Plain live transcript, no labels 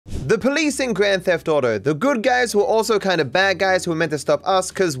The police in Grand Theft Auto, the good guys who are also kind of bad guys who are meant to stop us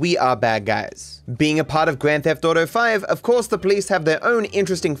because we are bad guys. Being a part of Grand Theft Auto 5, of course the police have their own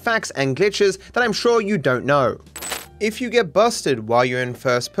interesting facts and glitches that I'm sure you don't know. If you get busted while you're in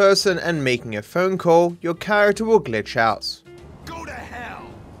first person and making a phone call, your character will glitch out. Go to hell!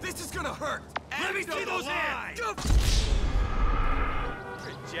 This is gonna hurt! Let me see those hands!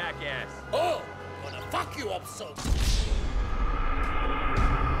 Jackass. Oh, gonna fuck you up so.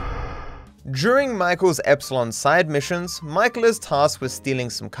 During Michael's Epsilon side missions, Michael is tasked with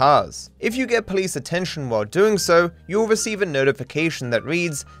stealing some cars. If you get police attention while doing so, you'll receive a notification that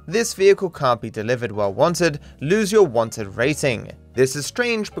reads, "This vehicle can't be delivered while wanted, lose your wanted rating." This is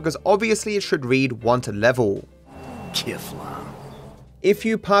strange because obviously it should read wanted level. Kifla. If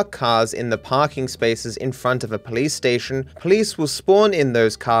you park cars in the parking spaces in front of a police station, police will spawn in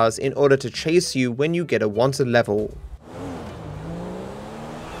those cars in order to chase you when you get a wanted level.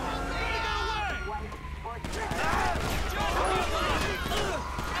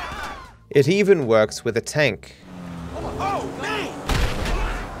 It even works with a tank. Oh, man!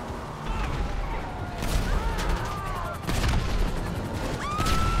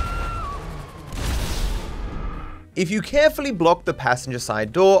 If you carefully block the passenger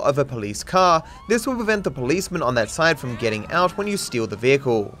side door of a police car, this will prevent the policeman on that side from getting out when you steal the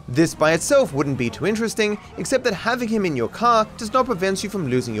vehicle. This by itself wouldn't be too interesting, except that having him in your car does not prevent you from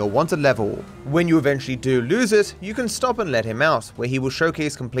losing your wanted level. When you eventually do lose it, you can stop and let him out, where he will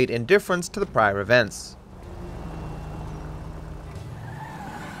showcase complete indifference to the prior events.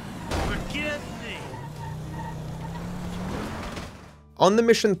 On the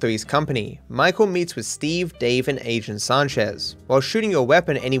mission 3's company, Michael meets with Steve, Dave, and Agent Sanchez. While shooting your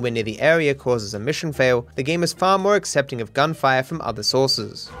weapon anywhere near the area causes a mission fail, the game is far more accepting of gunfire from other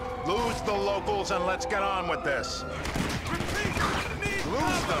sources. Lose the locals and let's get on with this.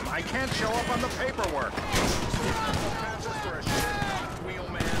 Lose them. I can't show up on the paperwork.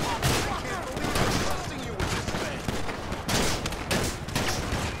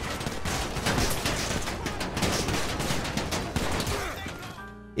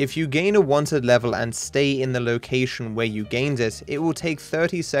 If you gain a wanted level and stay in the location where you gained it, it will take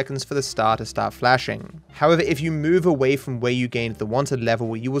 30 seconds for the star to start flashing. However, if you move away from where you gained the wanted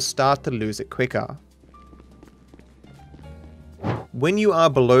level, you will start to lose it quicker. When you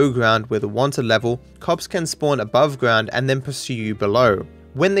are below ground with a wanted level, cops can spawn above ground and then pursue you below.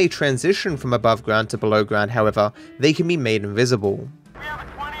 When they transition from above ground to below ground, however, they can be made invisible.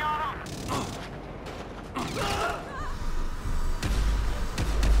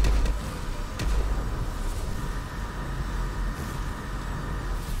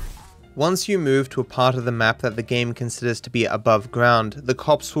 Once you move to a part of the map that the game considers to be above ground, the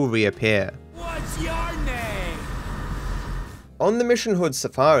cops will reappear. What's your name? On the Mission Hood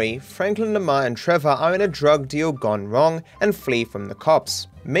Safari, Franklin, Lamar, and Trevor are in a drug deal gone wrong and flee from the cops.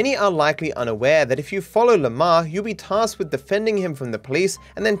 Many are likely unaware that if you follow Lamar, you'll be tasked with defending him from the police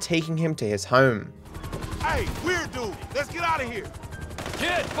and then taking him to his home. Hey, weird dude, let's get out of here.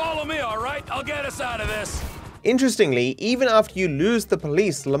 Kid, follow me, all right? I'll get us out of this. Interestingly, even after you lose the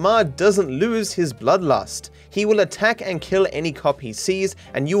police, Lamar doesn't lose his bloodlust. He will attack and kill any cop he sees,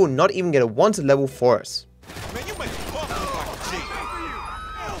 and you will not even get a wanted level for it. Man, you make me fuck like a G.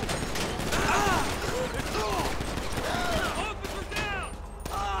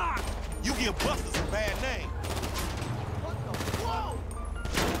 You give Busters a bad name.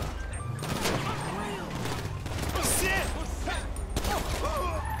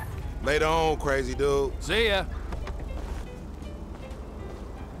 Later on, crazy dude. See ya.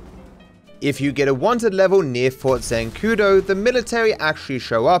 If you get a wanted level near Fort Zancudo, the military actually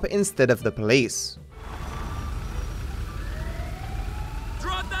show up instead of the police.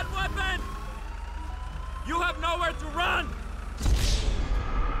 Drop that weapon! You have nowhere to run!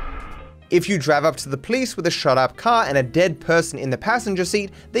 If you drive up to the police with a shot up car and a dead person in the passenger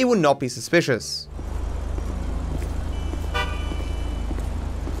seat, they will not be suspicious.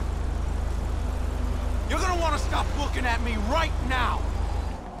 You're gonna want to stop looking at me right now!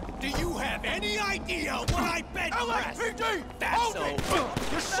 Do you have any idea what I bench press? LAPD! That's so...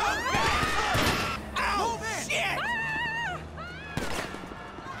 You're so bad! Ow! Shit!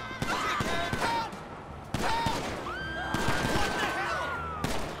 What the hell?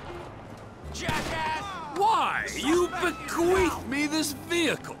 Jackass! Why? You bequeathed me this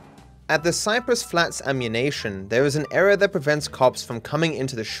vehicle! At the Cypress Flats ammunition, there is an error that prevents cops from coming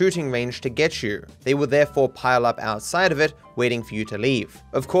into the shooting range to get you. They will therefore pile up outside of it, waiting for you to leave.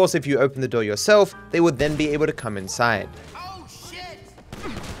 Of course, if you open the door yourself, they would then be able to come inside. Oh shit!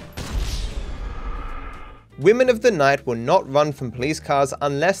 Women of the night will not run from police cars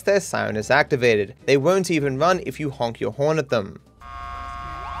unless their siren is activated. They won't even run if you honk your horn at them.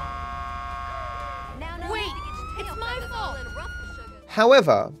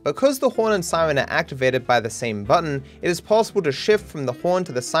 However, because the horn and siren are activated by the same button, it is possible to shift from the horn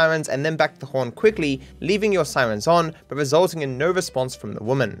to the sirens and then back to the horn quickly, leaving your sirens on, but resulting in no response from the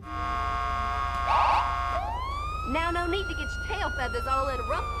woman. Now no need to get your tail feathers all in a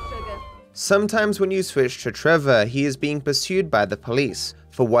ruffle, sugar. Sometimes when you switch to Trevor, he is being pursued by the police.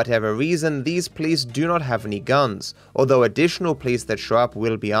 For whatever reason, these police do not have any guns, although additional police that show up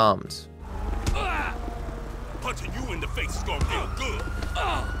will be armed. Punching you in the face is gonna feel good.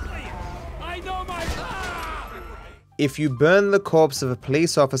 I know my. If you burn the corpse of a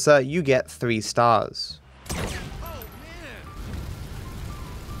police officer, you get 3 stars.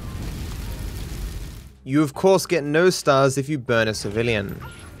 You of course get no stars if you burn a civilian.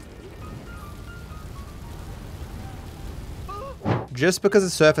 Just because a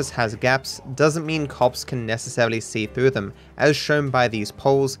surface has gaps doesn't mean cops can necessarily see through them, as shown by these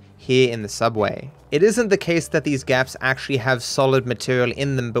poles here in the subway. It isn't the case that these gaps actually have solid material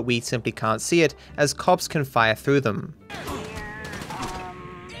in them, but we simply can't see it, as cops can fire through them.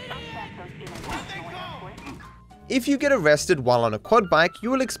 If you get arrested while on a quad bike, you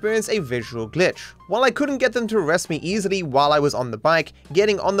will experience a visual glitch. While I couldn't get them to arrest me easily while I was on the bike,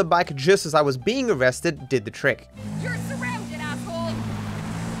 getting on the bike just as I was being arrested did the trick. You're surrounded, asshole!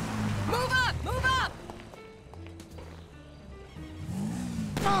 Move up! Move up!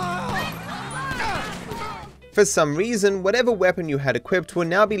 For some reason, whatever weapon you had equipped will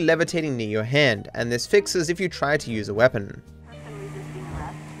now be levitating near your hand, and this fixes if you try to use a weapon.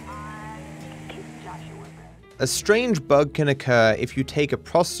 A strange bug can occur if you take a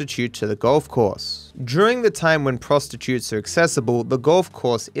prostitute to the golf course. During the time when prostitutes are accessible, the golf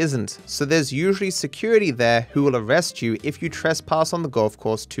course isn't, so there's usually security there who will arrest you if you trespass on the golf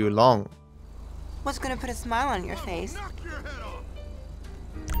course too long. What's gonna put a smile on your face?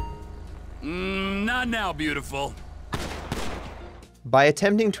 Not now, beautiful. By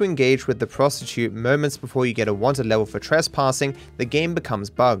attempting to engage with the prostitute moments before you get a wanted level for trespassing, the game becomes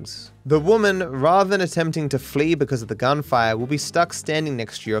bugs. The woman, rather than attempting to flee because of the gunfire, will be stuck standing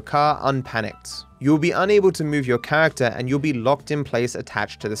next to your car unpanicked. You will be unable to move your character and you'll be locked in place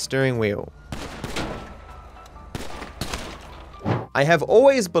attached to the steering wheel. I have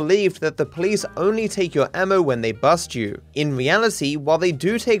always believed that the police only take your ammo when they bust you. In reality, while they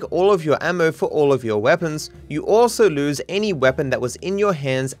do take all of your ammo for all of your weapons, you also lose any weapon that was in your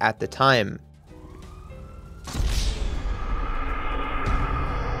hands at the time.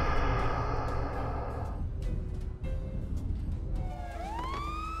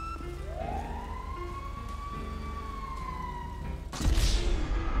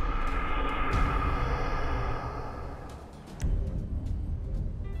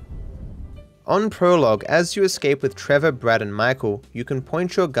 On prologue, as you escape with Trevor, Brad and Michael, you can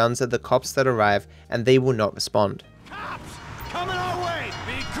point your guns at the cops that arrive and they will not respond. Cops! Coming our way!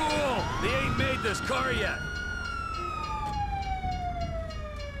 Be cool! They ain't made this car yet.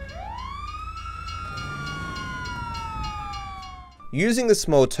 Using the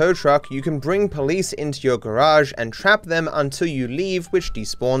small tow truck, you can bring police into your garage and trap them until you leave, which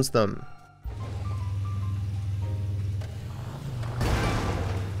despawns them.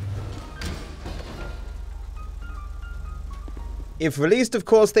 If released, of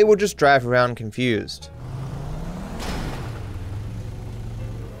course, they will just drive around confused.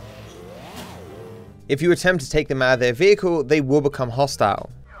 If you attempt to take them out of their vehicle, they will become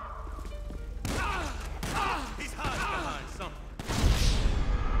hostile.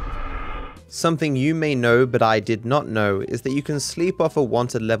 Something you may know but I did not know is that you can sleep off a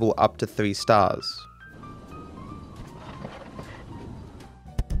wanted level up to 3 stars.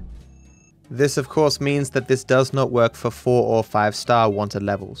 This of course means that this does not work for 4 or 5 star wanted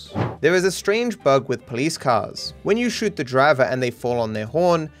levels. There is a strange bug with police cars. When you shoot the driver and they fall on their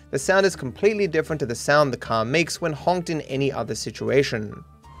horn, the sound is completely different to the sound the car makes when honked in any other situation.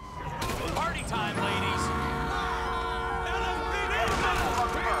 Party time, ladies!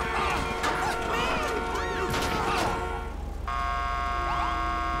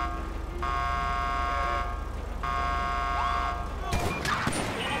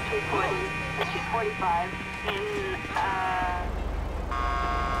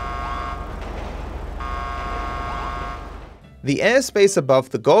 The airspace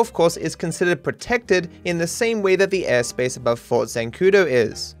above the golf course is considered protected in the same way that the airspace above Fort Zancudo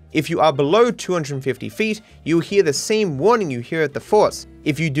is. If you are below 250 feet, you will hear the same warning you hear at the forts.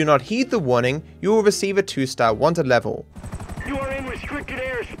 If you do not heed the warning, you will receive a 2-star wanted level. You are in restricted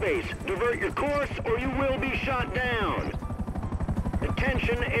airspace. airspace. Divert your course or you will be shot down.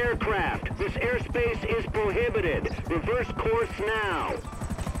 Attention aircraft. This airspace is prohibited. Reverse course now.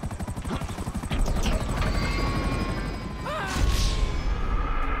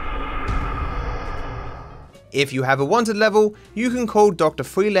 If you have a wanted level, you can call Dr.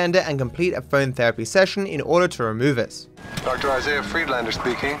 Freelander and complete a phone therapy session in order to remove it. Dr. Isaiah Friedlander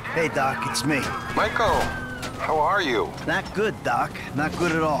speaking. Hey, Doc, it's me. Michael, how are you? Not good, Doc. Not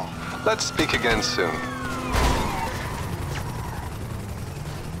good at all. Let's speak again soon.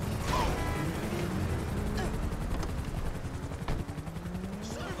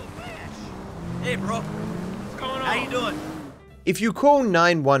 Hey, bro. What's going on? How you doing? If you call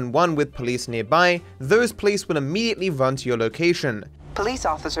 911 with police nearby, those police will immediately run to your location. Police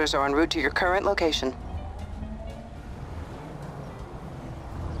officers are en route to your current location.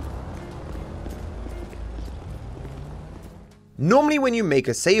 Normally when you make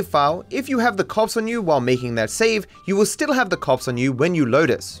a save file, if you have the cops on you while making that save, you will still have the cops on you when you load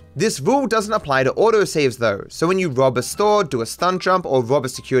it. This rule doesn't apply to autosaves though, so when you rob a store, do a stunt jump, or rob a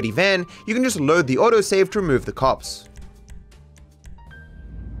security van, you can just load the autosave to remove the cops.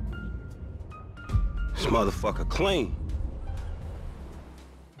 This motherfucker clean.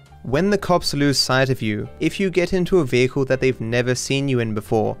 When the cops lose sight of you, if you get into a vehicle that they've never seen you in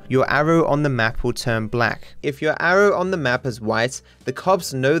before, your arrow on the map will turn black. If your arrow on the map is white, the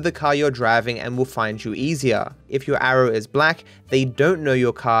cops know the car you're driving and will find you easier. If your arrow is black, they don't know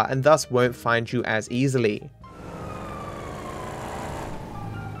your car and thus won't find you as easily.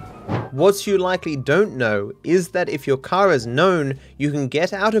 What you likely don't know is that if your car is known, you can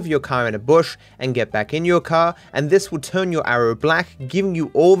get out of your car in a bush and get back in your car, and this will turn your arrow black, giving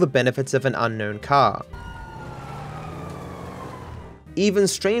you all the benefits of an unknown car. Even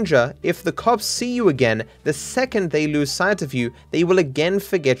stranger, if the cops see you again, the second they lose sight of you, they will again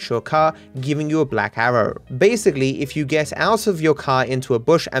forget your car, giving you a black arrow. Basically, if you get out of your car into a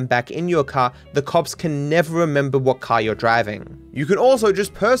bush and back in your car, the cops can never remember what car you're driving. You can also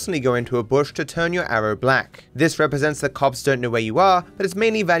just personally go into a bush to turn your arrow black. This represents that cops don't know where you are, but it's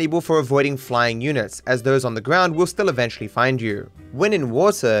mainly valuable for avoiding flying units, as those on the ground will still eventually find you. When in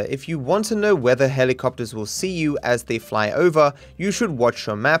water, if you want to know whether helicopters will see you as they fly over, you should watch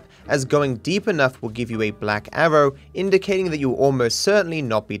your map, as going deep enough will give you a black arrow, indicating that you will almost certainly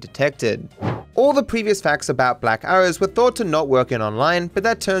not be detected. All the previous facts about black arrows were thought to not work in online, but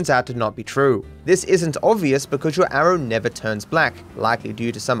that turns out to not be true. This isn't obvious because your arrow never turns black, likely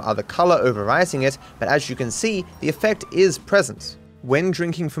due to some other color overwriting it, but as you can see, the effect is present. When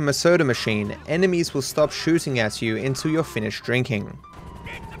drinking from a soda machine, enemies will stop shooting at you until you're finished drinking.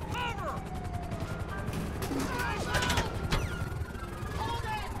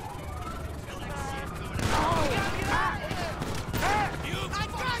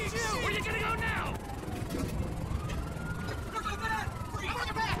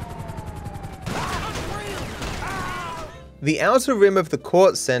 The outer rim of the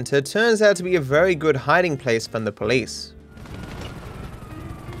court center turns out to be a very good hiding place from the police.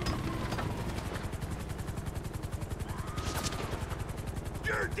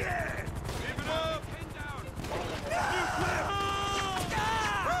 You're dead! Give it up!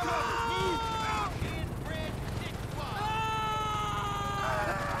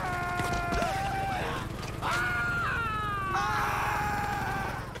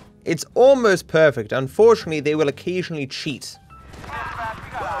 It's almost perfect, unfortunately they will occasionally cheat.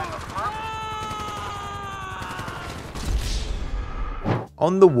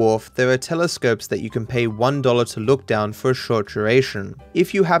 On the wharf, there are telescopes that you can pay $1 to look down for a short duration.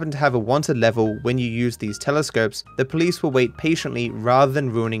 If you happen to have a wanted level when you use these telescopes, the police will wait patiently rather than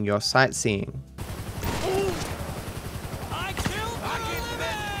ruining your sightseeing. I killed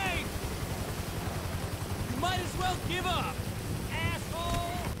Living! You might as well give up, asshole!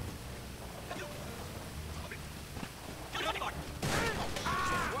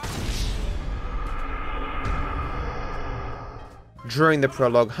 During the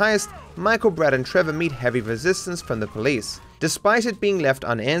prologue heist, Michael, Brad and Trevor meet heavy resistance from the police. Despite it being left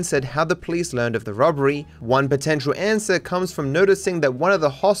unanswered how the police learned of the robbery, one potential answer comes from noticing that one of the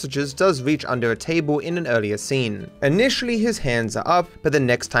hostages does reach under a table in an earlier scene. Initially his hands are up, but the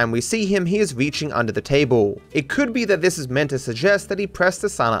next time we see him he is reaching under the table. It could be that this is meant to suggest that he pressed the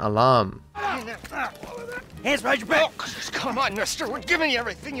silent alarm. Hands behind your back! Oh, come on, mister. We're giving you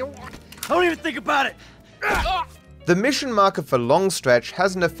everything you want. Don't even think about it! The mission marker for Long Stretch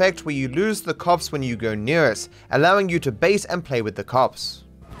has an effect where you lose the cops when you go near it, allowing you to bait and play with the cops.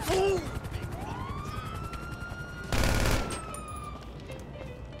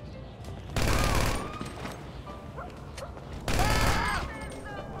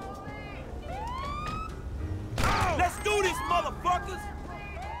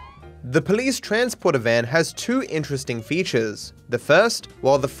 The police transporter van has two interesting features. The first,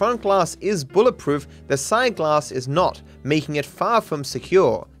 while the front glass is bulletproof, the side glass is not, making it far from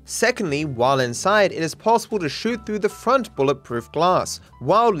secure. Secondly, while inside, it is possible to shoot through the front bulletproof glass,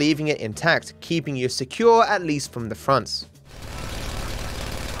 while leaving it intact, keeping you secure at least from the fronts.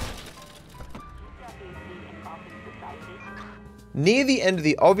 Near the end of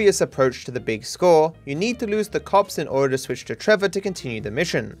the obvious approach to the big score, you need to lose the cops in order to switch to Trevor to continue the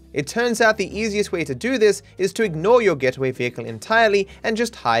mission. It turns out the easiest way to do this is to ignore your getaway vehicle entirely and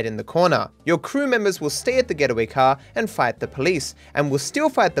just hide in the corner. Your crew members will stay at the getaway car and fight the police, and will still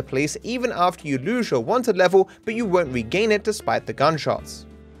fight the police even after you lose your wanted level, but you won't regain it despite the gunshots.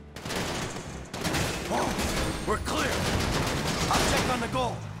 Oh, we're clear. I'll check on the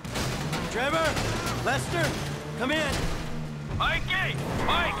goal. Trevor, Lester, come in. Mikey!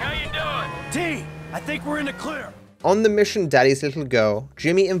 Mike, how you doing? T, I think we're in the clear. On the mission Daddy's Little Girl,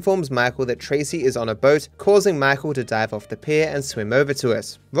 Jimmy informs Michael that Tracy is on a boat, causing Michael to dive off the pier and swim over to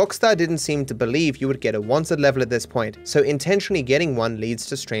us. Rockstar didn't seem to believe you would get a wanted level at this point, so intentionally getting one leads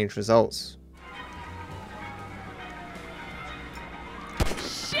to strange results.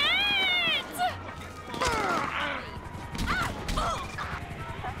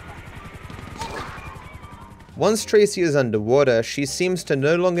 Once Tracy is underwater, she seems to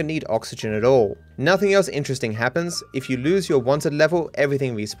no longer need oxygen at all. Nothing else interesting happens. If you lose your wanted level,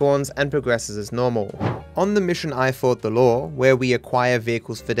 everything respawns and progresses as normal. On the mission I Fought the Law, where we acquire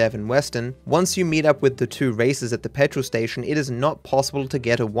vehicles for Devin Weston, once you meet up with the two racers at the petrol station, it is not possible to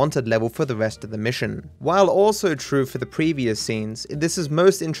get a wanted level for the rest of the mission. While also true for the previous scenes, this is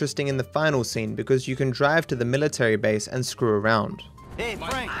most interesting in the final scene because you can drive to the military base and screw around. Hey,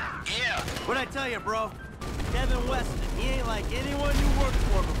 Frank. Yeah. What'd I tell you, bro? Devin Weston, he ain't like anyone you worked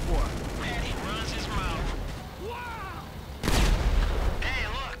for before. Man, he runs his mouth. Hey,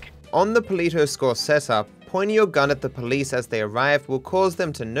 look. On the Polito score setup, pointing your gun at the police as they arrive will cause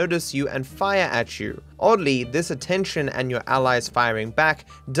them to notice you and fire at you. Oddly, this attention and your allies firing back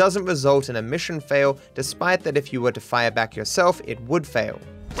doesn't result in a mission fail, despite that if you were to fire back yourself, it would fail.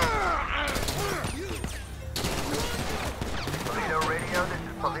 Polito radio, this is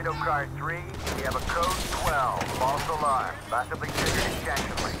Polito Car 3. We have a code 12, false alarm, possibly triggered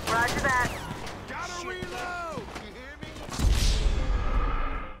intentionally. Roger that. Gotta reload!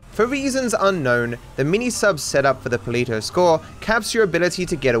 For reasons unknown, the mini-sub setup for the Polito score caps your ability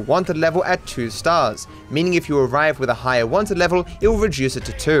to get a wanted level at 2 stars, meaning if you arrive with a higher wanted level, it will reduce it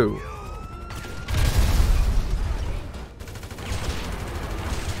to 2.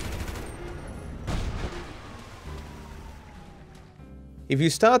 If you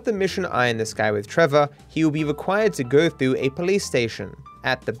start the mission Eye in the Sky with Trevor, he will be required to go through a police station.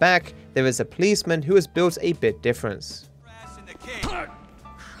 At the back, there is a policeman who is built a bit different.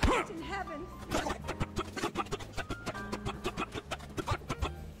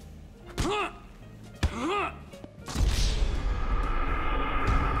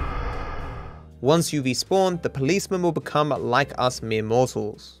 Once you respawn, the policeman will become like us mere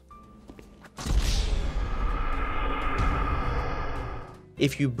mortals.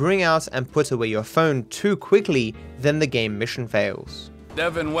 If you bring out and put away your phone too quickly, then the game mission fails.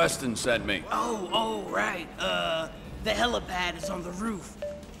 Devin Weston sent me. Oh, right. The helipad is on the roof.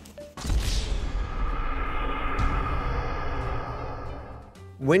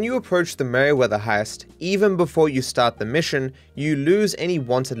 When you approach the Merryweather heist, even before you start the mission, you lose any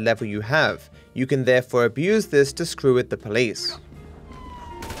wanted level you have. You can therefore abuse this to screw with the police.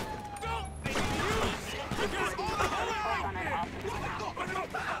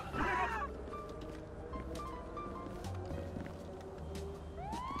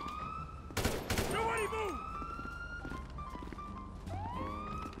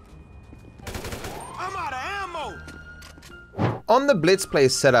 On the Blitz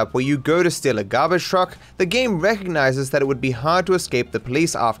Place setup where you go to steal a garbage truck, the game recognizes that it would be hard to escape the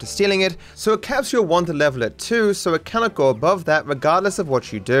police after stealing it, so it caps your wanted level at 2, so it cannot go above that regardless of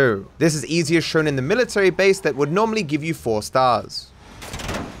what you do. This is easier shown in the military base that would normally give you 4 stars.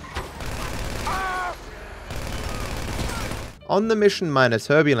 On the mission Minor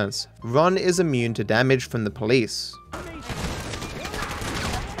Turbulence, Ron is immune to damage from the police.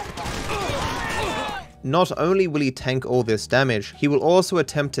 Not only will he tank all this damage, he will also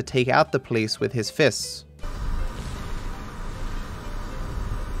attempt to take out the police with his fists.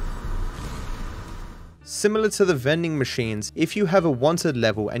 Similar to the vending machines, if you have a wanted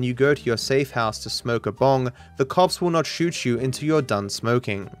level and you go to your safe house to smoke a bong, the cops will not shoot you until you're done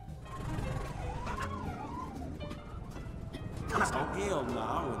smoking. Hell no,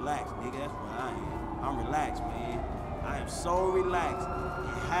 I'm relaxed, nigga. That's what I am. I'm relaxed, man. I am so relaxed and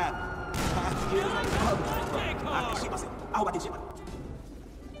happy. shit myself. I hope I did shit myself.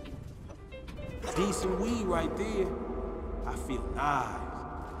 Decent weed right there. I feel nice.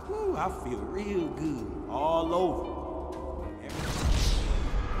 Woo, I feel real good all over.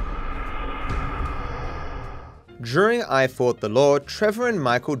 During I Fought the Law, Trevor and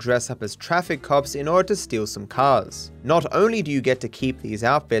Michael dress up as traffic cops in order to steal some cars. Not only do you get to keep these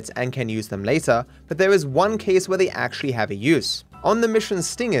outfits and can use them later, but there is one case where they actually have a use. On the mission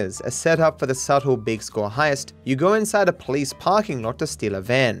Stingers, a setup for the subtle big score heist, you go inside a police parking lot to steal a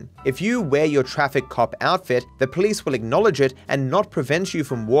van. If you wear your traffic cop outfit, the police will acknowledge it and not prevent you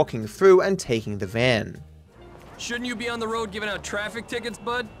from walking through and taking the van. Shouldn't you be on the road giving out traffic tickets,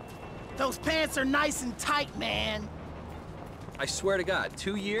 bud? Those pants are nice and tight, man. I swear to God,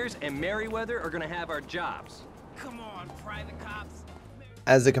 2 years and Merriweather are gonna have our jobs. Come on, private cops.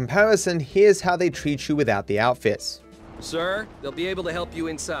 As a comparison, here's how they treat you without the outfits. Sir, they'll be able to help you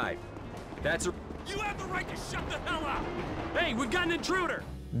inside. You have the right to shut the hell up! Hey, we've got an intruder!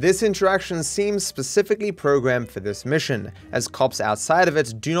 This interaction seems specifically programmed for this mission, as cops outside of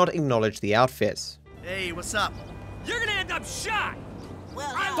it do not acknowledge the outfits. Hey, what's up? You're gonna end up shot! Well,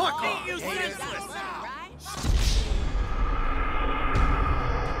 Fuck off! You senseless!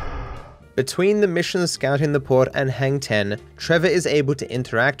 Between the mission scouting the port and Hang 10, Trevor is able to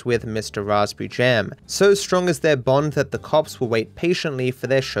interact with Mr. Raspberry Jam, so strong is their bond that the cops will wait patiently for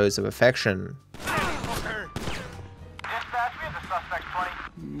their shows of affection.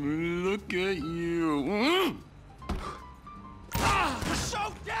 Look at you. You're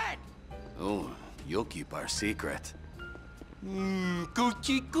so dead! Oh, you'll keep our secret.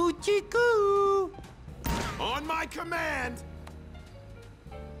 Coochie coochie coo! On my command!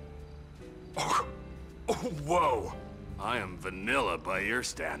 Oh, whoa. I am vanilla by your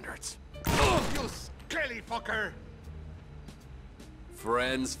standards. You skelly fucker!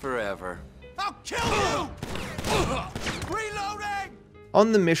 Friends forever. I'll kill you! Reloading!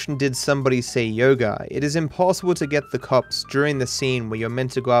 On the mission Did Somebody Say Yoga, it is impossible to get the cops during the scene where you're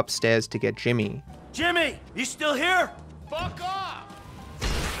meant to go upstairs to get Jimmy. Jimmy, you still here? Fuck off!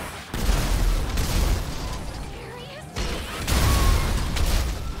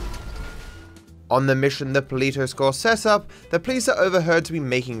 On the mission The Polito Score setup, the police are overheard to be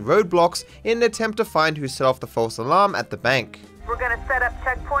making roadblocks in an attempt to find who set off the false alarm at the bank. We're going to set up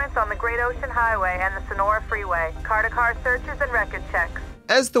checkpoints on the Great Ocean Highway and the Sonora Freeway. Car-to-car searches and record checks.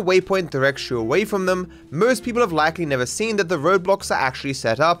 As the waypoint directs you away from them, most people have likely never seen that the roadblocks are actually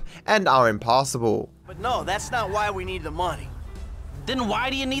set up and are impassable. But no, that's not why we need the money. Then why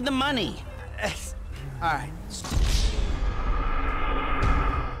do you need the money? Alright.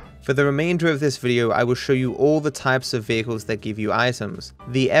 For the remainder of this video, I will show you all the types of vehicles that give you items.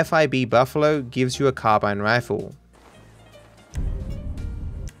 The FIB Buffalo gives you a carbine rifle.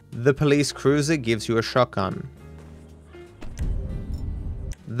 The police cruiser gives you a shotgun.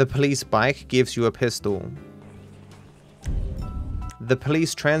 The police bike gives you a pistol. The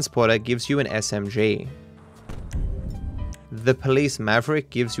police transporter gives you an SMG. The police Maverick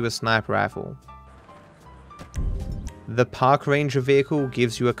gives you a sniper rifle. The park ranger vehicle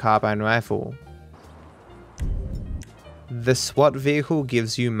gives you a carbine rifle. The SWAT vehicle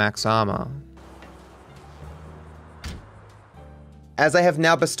gives you max armor. As I have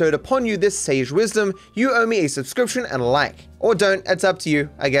now bestowed upon you this sage wisdom, you owe me a subscription and a like. Or don't, it's up to you,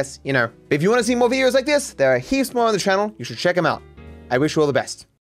 I guess, you know. But if you want to see more videos like this, there are heaps more on the channel, you should check them out. I wish you all the best.